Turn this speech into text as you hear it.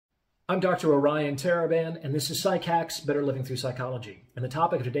I'm Dr. Orion Taraban, and this is PsycHacks, Better Living Through Psychology. And the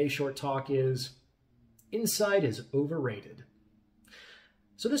topic of today's short talk is, insight is overrated.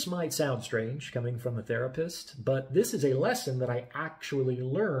 So this might sound strange coming from a therapist, but this is a lesson that I actually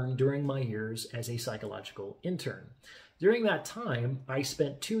learned during my years as a psychological intern. During that time, I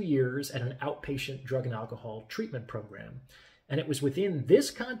spent 2 years at an outpatient drug and alcohol treatment program. And it was within this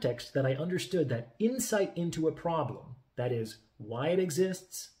context that I understood that insight into a problem, that is, why it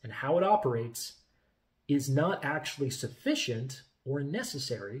exists and how it operates, is not actually sufficient or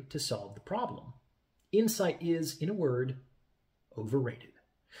necessary to solve the problem. Insight is, in a word, overrated.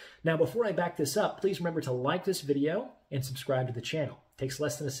 Now, before I back this up, please remember to like this video and subscribe to the channel. It takes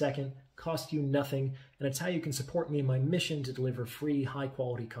less than a second, costs you nothing, and it's how you can support me in my mission to deliver free,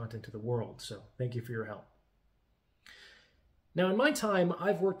 high-quality content to the world. So thank you for your help. Now, in my time,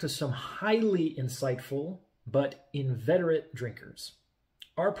 I've worked with some highly insightful but inveterate drinkers.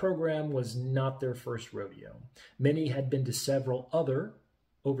 Our program was not their first rodeo. Many had been to several other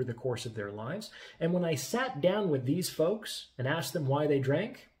over the course of their lives, and when I sat down with these folks and asked them why they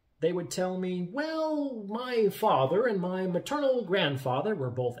drank, they would tell me, well, my father and my maternal grandfather were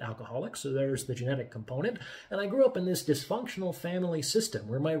both alcoholics, so there's the genetic component, and I grew up in this dysfunctional family system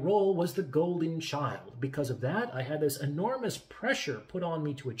where my role was the golden child. Because of that, I had this enormous pressure put on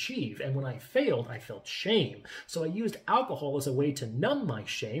me to achieve, and when I failed, I felt shame. So I used alcohol as a way to numb my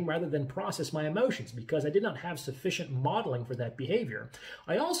shame rather than process my emotions, because I did not have sufficient modeling for that behavior.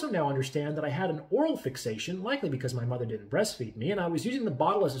 I also now understand that I had an oral fixation, likely because my mother didn't breastfeed me, and I was using the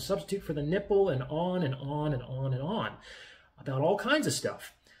bottle as a substitute for the nipple, and on and on and on and on about all kinds of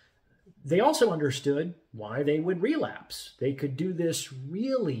stuff. They also understood why they would relapse. They could do this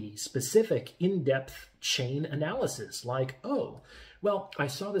really specific, in-depth chain analysis, like, oh, well, I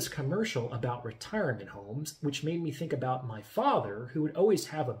saw this commercial about retirement homes, which made me think about my father, who would always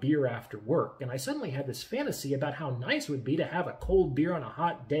have a beer after work. And I suddenly had this fantasy about how nice it would be to have a cold beer on a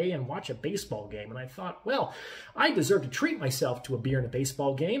hot day and watch a baseball game. And I thought, well, I deserve to treat myself to a beer and a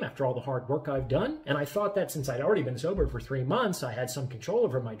baseball game after all the hard work I've done. And I thought that since I'd already been sober for 3 months, I had some control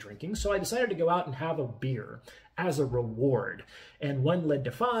over my drinking. So I decided to go out and have a beer as a reward. And 1 led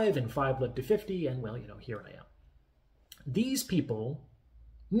to 5, and 5 led to 50, and well, here I am. These people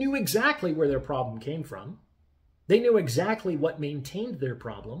knew exactly where their problem came from. They knew exactly what maintained their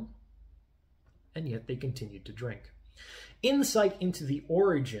problem, and yet they continued to drink. Insight into the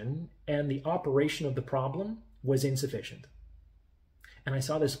origin and the operation of the problem was insufficient. And I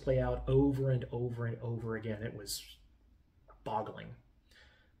saw this play out over and over and over again. It was boggling.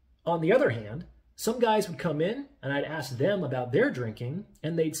 On the other hand, some guys would come in and I'd ask them about their drinking,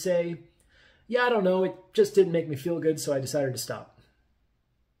 and they'd say, yeah, I don't know, it just didn't make me feel good, so I decided to stop.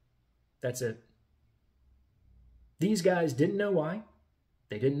 That's it. These guys didn't know why,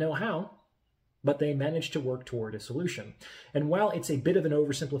 they didn't know how, but they managed to work toward a solution. And while it's a bit of an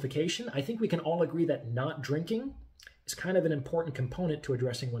oversimplification, I think we can all agree that not drinking is kind of an important component to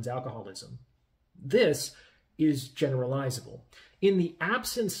addressing one's alcoholism. This is generalizable. In the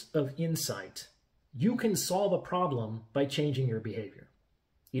absence of insight, you can solve a problem by changing your behavior.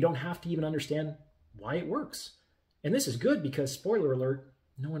 You don't have to even understand why it works. And this is good because, spoiler alert,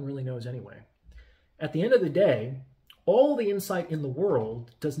 no one really knows anyway. At the end of the day, all the insight in the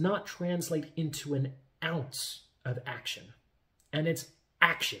world does not translate into an ounce of action. And it's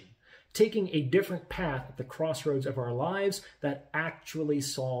action, taking a different path at the crossroads of our lives that actually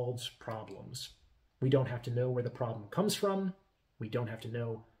solves problems. We don't have to know where the problem comes from. We don't have to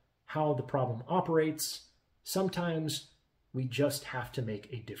know how the problem operates. Sometimes we just have to make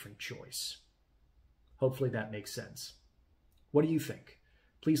a different choice. Hopefully that makes sense. What do you think?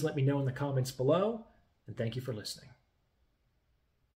 Please let me know in the comments below, and thank you for listening.